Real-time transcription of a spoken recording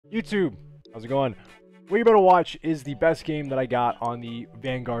YouTube, how's it going? What you're about to watch is the best game that I got on the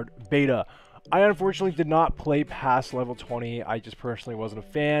Vanguard beta. I unfortunately did not play past level 20. I just personally wasn't a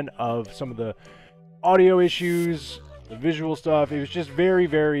fan of some of the audio issues, the visual stuff. It was just very,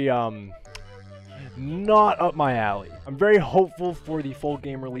 not up my alley. I'm very hopeful for the full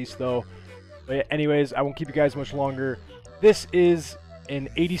game release though. But yeah, anyways, I won't keep you guys much longer. This is an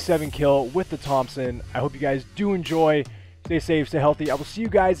 87 kill with the Thompson. I hope you guys do enjoy. Stay safe, stay healthy. I will see you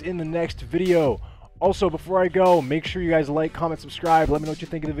guys in the next video. Also, before I go, make sure you guys like, comment, subscribe. Let me know what you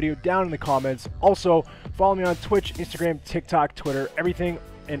think of the video down in the comments. Also, follow me on Twitch, Instagram, TikTok, Twitter. Everything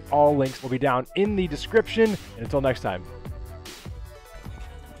and all links will be down in the description. And until next time.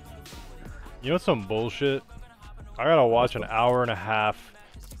 You know what's some bullshit? I gotta watch an hour-and-a-half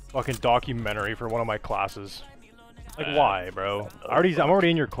fucking documentary for one of my classes. Like, why, bro? I'm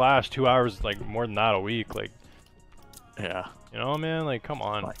already in your class 2 hours, like, more than that a week. Like, yeah. You know, man? Like, come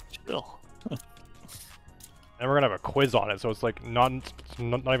on. Like, chill. And we're gonna have a quiz on it, so it's like not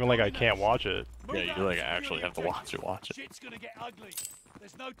even like I can't watch it. Yeah, you like actually have to watch it. Shit's gonna get ugly.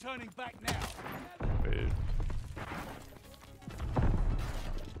 There's no turning back now. Wait.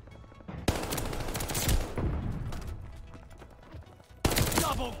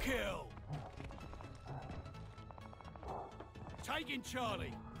 Double kill. Taking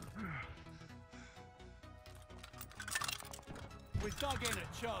Charlie. We're dug in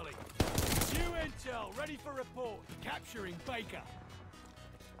at Charlie. New intel, ready for report. Capturing Baker.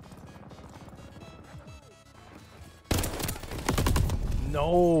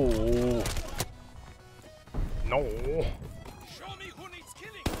 No. No. Show me who needs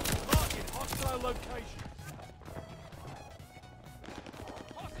killing. Marking hostile location.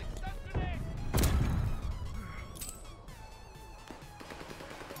 Tossing stun grenade.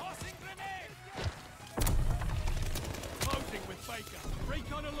 Tossing grenade. Closing with Baker.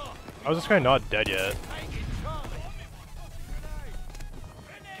 Recon aloft. I was this guy not dead yet? Taking Charlie.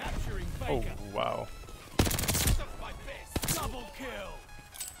 Capturing Oh, Baker. wow. My best. Double kill.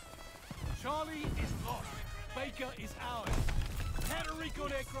 Charlie is lost. Baker is ours. Counter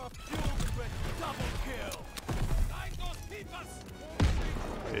recon aircraft fueled and ready. Double kill. Find those peepers.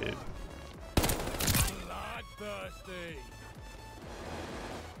 Wait. Bloodthirsty.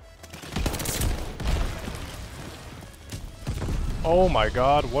 Oh my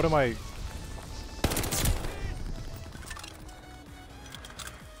god, what am I...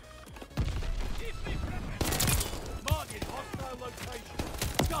 Marking hostile location.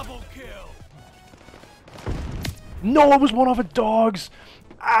 Double kill. No, I was one off of dogs!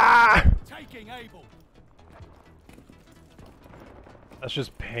 Ah! Taking Able. That's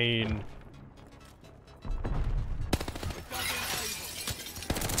just pain. We're dug in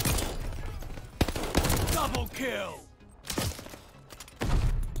Able. Double kill.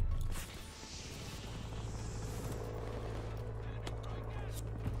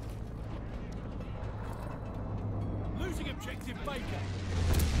 Losing objective Baker.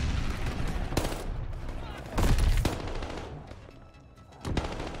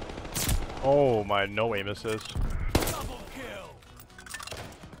 Oh my, no aim assist. Double kill.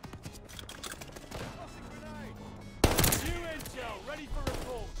 New intel, ready for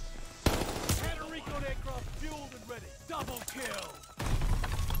report. Counter recon aircraft fueled and ready. Double kill.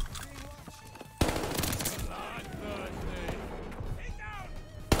 Bloodthirsty.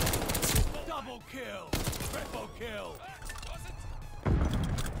 Double kill. Triple kill.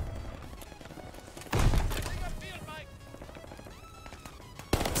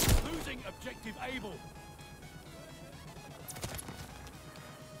 Losing objective Able.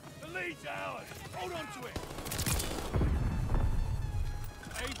 The lead's ours. Hold on to it.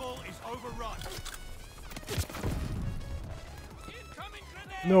 Able is overrun. Incoming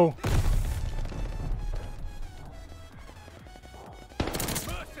grenade. No.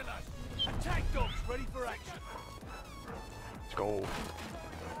 Merciless. Attack dogs ready for action. Let's go.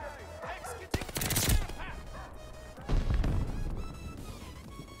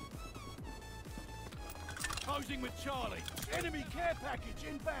 Closing with Charlie. Enemy care package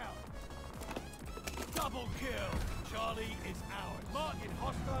inbound. Double kill. Charlie is ours. Marking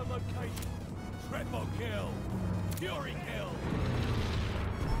hostile location. Triple kill. Fury kill.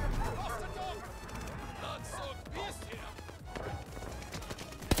 Lost a dog. Blood-soaked beast here.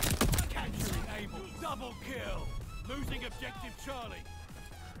 Capturing Able. Double kill. Losing objective Charlie.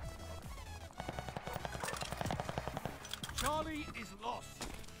 Charlie is lost.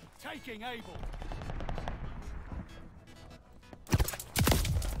 Taking Able.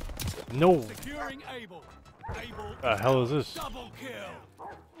 No. Securing Able. Able. The hell is this? Double kill.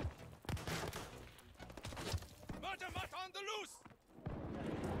 Murder mutt on the loose.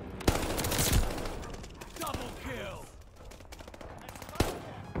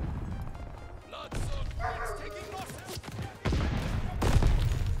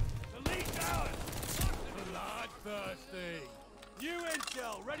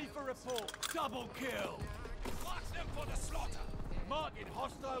 intel, ready for report. Double kill. Mark them for the slaughter. Marking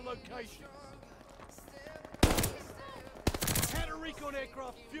hostile locations. Counter recon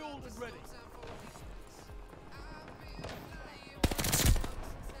aircraft fueled and ready.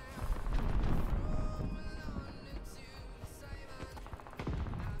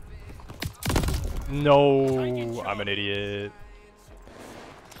 No, I'm an idiot.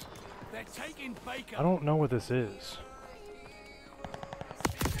 They're taking Baker. I don't know what this is.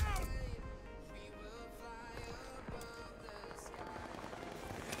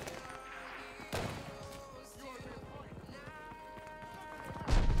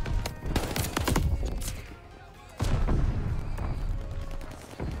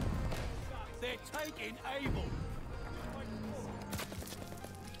 They're taking Able.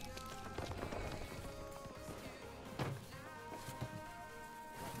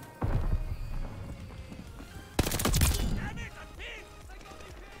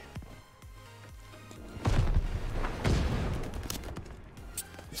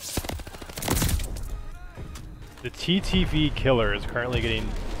 The TTV killer is currently getting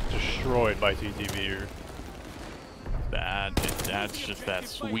destroyed by TTV. That's just that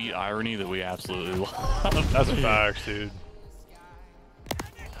sweet irony that we absolutely love. That's facts, dude.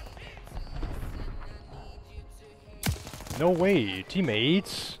 No way,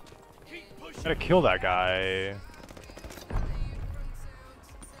 teammates. Gotta kill that guy.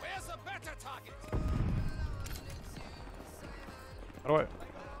 Where's a better target? How do I?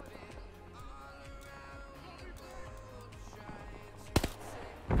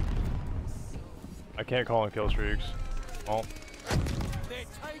 I can't call in kill streaks. Well, They're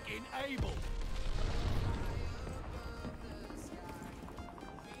taking Able.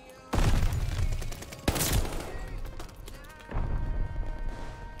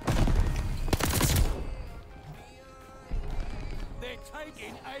 They're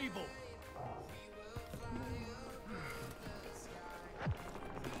taking Able.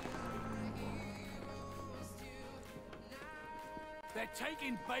 They're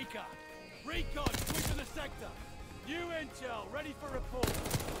taking Baker. Recon, switch to the sector. New intel, ready for report.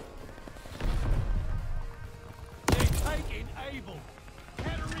 They're taking Able.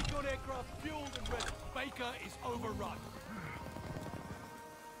 Counter recon aircraft fueled and ready. Baker is overrun.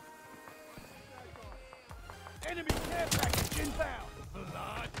 Enemy care package inbound.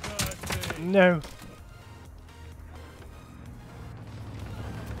 Bloodthirsty. no.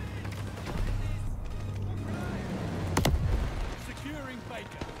 Securing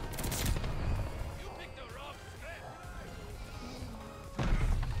Baker. You picked the wrong script.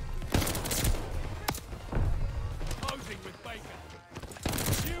 Closing with Baker.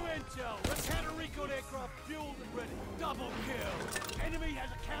 New intel. The counter recon aircraft fueled and ready. Double kill. Enemy has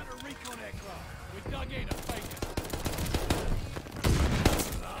a counter recon aircraft. We dug in at Baker.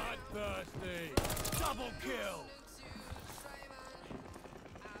 Bloodthirsty. Double kill.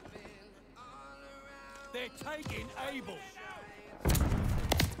 They're taking Able.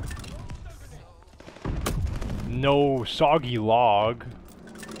 No, Soggy Log.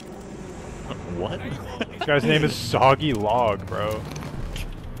 What? This guy's name is Soggy Log, bro.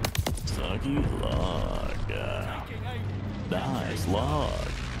 Soggy log. Taking Able. Nice log.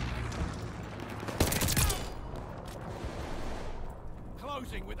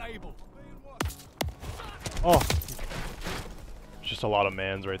 Closing with Able. Oh. Just a lot of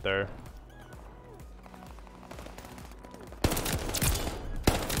mans right there.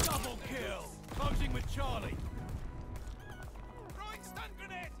 Double kill. Closing with Charlie. Throwing stun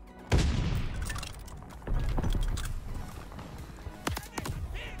grenade.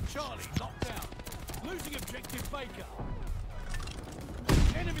 Charlie knocked down. Losing objective Baker.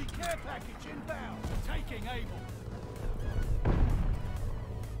 Enemy care package inbound. Taking Able.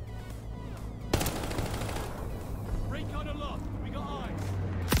 Recon aloft. We got eyes.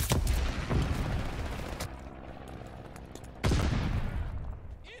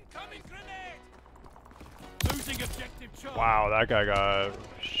 Incoming grenade. Losing objective Charlie. Wow, that guy got.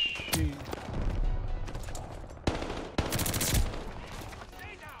 Sheesh.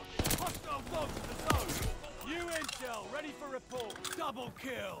 Hostile dogs in the zone. New intel, ready for report. Double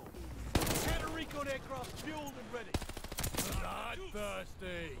kill. Counter recon aircraft fueled and ready.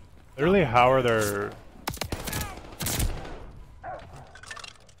 Bloodthirsty. Literally, how are there?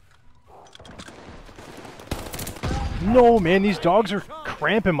 No, man, these dogs are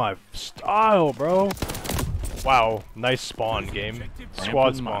cramping my style, bro. Wow, nice spawn game.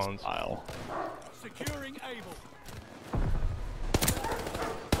 Squad Ramping my spawns. style. Securing Able.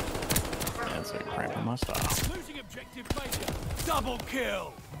 That's like cramping my style. Losing objective Baker. Double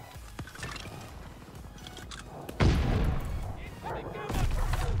kill. Incoming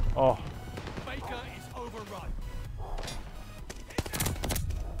Oh. Baker is overrun.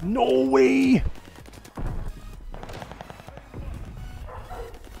 No way!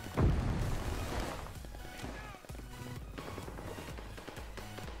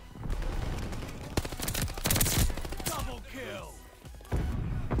 Double kill.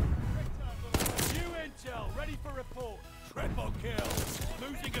 New intel, ready for report. Triple kill.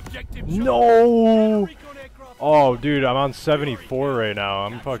 Losing objective. No! Oh, dude, I'm on 74 right now.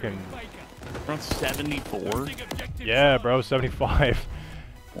 I'm fucking... We're on 74? Yeah, bro, 75.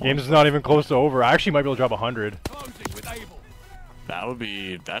 Game's not even close to over. I actually might be able to drop 100.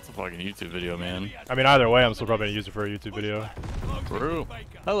 That's a fucking YouTube video, man. I mean, either way, I'm still probably gonna use it for a YouTube video. True.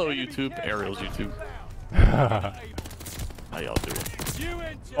 Hello, YouTube. Ariel's YouTube. How y'all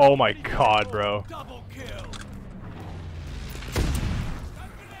doing? Oh my god, bro.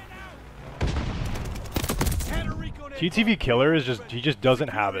 TTV Killer is just, he just doesn't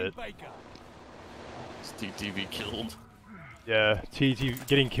have it. Is TTV killed? Yeah,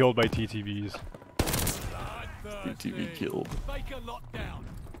 getting killed by TTVs. TTV killed.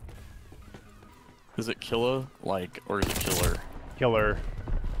 Is it killer, like, or is it killer? Killer.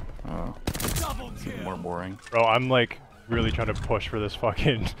 Oh. It's even more boring. Bro, I'm like really trying to push for this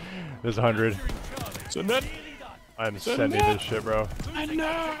fucking, this 100. I'm sending this shit, bro.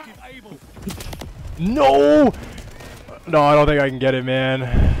 No! No, I don't think I can get it, man.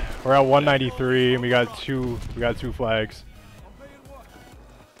 We're at 193 and we got two flags.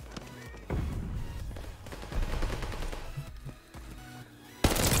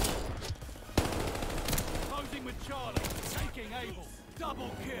 Closing with Charlie, taking Able. Double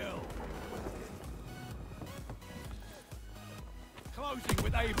kill. Closing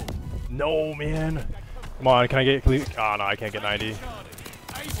with Able. No, man. Come on, can I get... Oh, no, I can't get 90. Able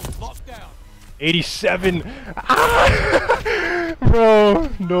locked down. 87! Ah! Bro,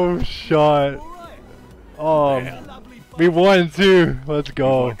 no shot. We won too. Let's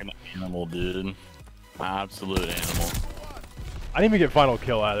go. You're fucking animal, dude. Absolute animal. I didn't even get final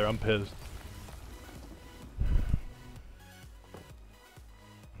kill either. I'm pissed.